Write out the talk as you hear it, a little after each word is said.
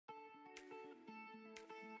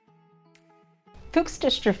Fuchs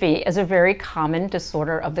dystrophy is a very common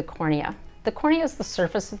disorder of the cornea. The cornea is the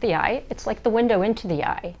surface of the eye. It's like the window into the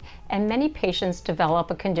eye. And many patients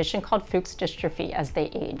develop a condition called Fuchs dystrophy as they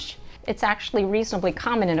age. It's actually reasonably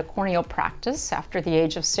common in a corneal practice after the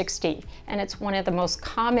age of 60, and it's one of the most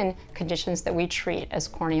common conditions that we treat as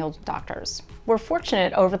corneal doctors. We're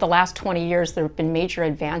fortunate over the last 20 years there have been major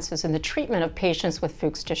advances in the treatment of patients with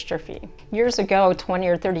Fuchs dystrophy. Years ago, 20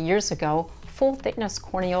 or 30 years ago, full thickness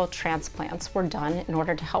corneal transplants were done in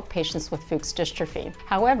order to help patients with Fuchs dystrophy.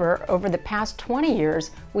 However, over the past 20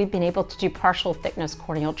 years, we've been able to do partial thickness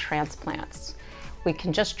corneal transplants. We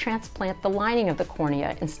can just transplant the lining of the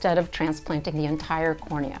cornea instead of transplanting the entire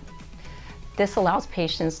cornea. This allows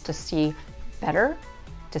patients to see better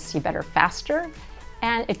faster,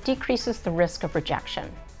 and it decreases the risk of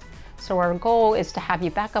rejection. So our goal is to have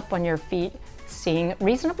you back up on your feet, seeing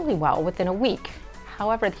reasonably well within a week.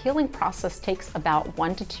 However, the healing process takes about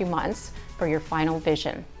 1 to 2 months for your final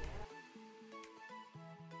vision.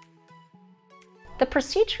 The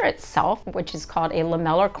procedure itself, which is called a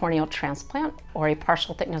lamellar corneal transplant or a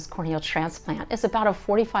partial thickness corneal transplant, is about a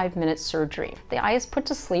 45-minute surgery. The eye is put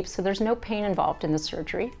to sleep, so there's no pain involved in the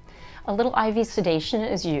surgery. A little IV sedation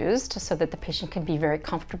is used so that the patient can be very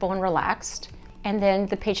comfortable and relaxed, and then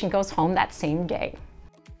the patient goes home that same day.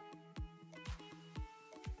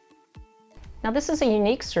 Now, this is a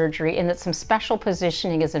unique surgery in that some special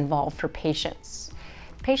positioning is involved for patients.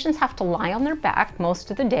 Patients have to lie on their back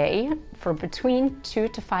most of the day for between 2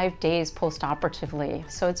 to 5 days post-operatively.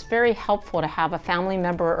 So it's very helpful to have a family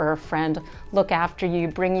member or a friend look after you,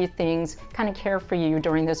 bring you things, kind of care for you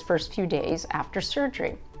during those first few days after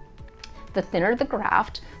surgery. The thinner the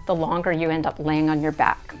graft, the longer you end up laying on your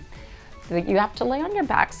back. You have to lay on your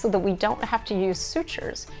back so that we don't have to use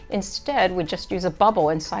sutures. Instead, we just use a bubble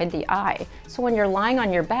inside the eye. So when you're lying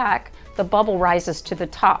on your back, the bubble rises to the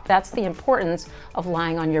top. That's the importance of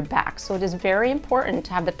lying on your back. So it is very important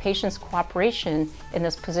to have the patient's cooperation in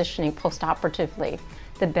this positioning post-operatively.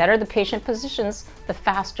 The better the patient positions, the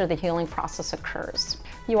faster the healing process occurs.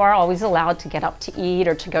 You are always allowed to get up to eat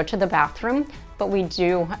or to go to the bathroom, but we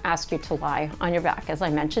do ask you to lie on your back, as I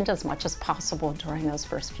mentioned, as much as possible during those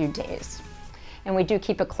first few days. And we do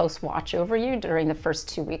keep a close watch over you during the first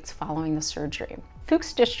 2 weeks following the surgery.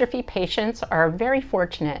 Fuchs dystrophy patients are very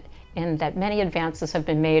fortunate in that many advances have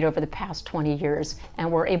been made over the past 20 years, and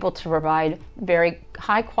we're able to provide very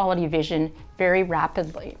high quality vision very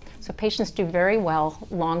rapidly. So patients do very well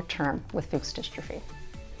long-term with Fuchs dystrophy.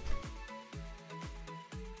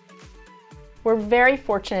 We're very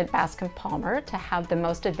fortunate at Bascom Palmer to have the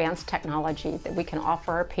most advanced technology that we can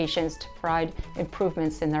offer our patients to provide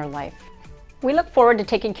improvements in their life. We look forward to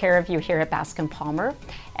taking care of you here at Bascom Palmer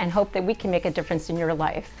and hope that we can make a difference in your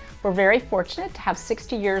life. We're very fortunate to have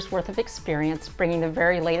 60 years worth of experience bringing the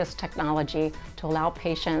very latest technology to allow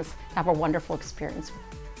patients to have a wonderful experience.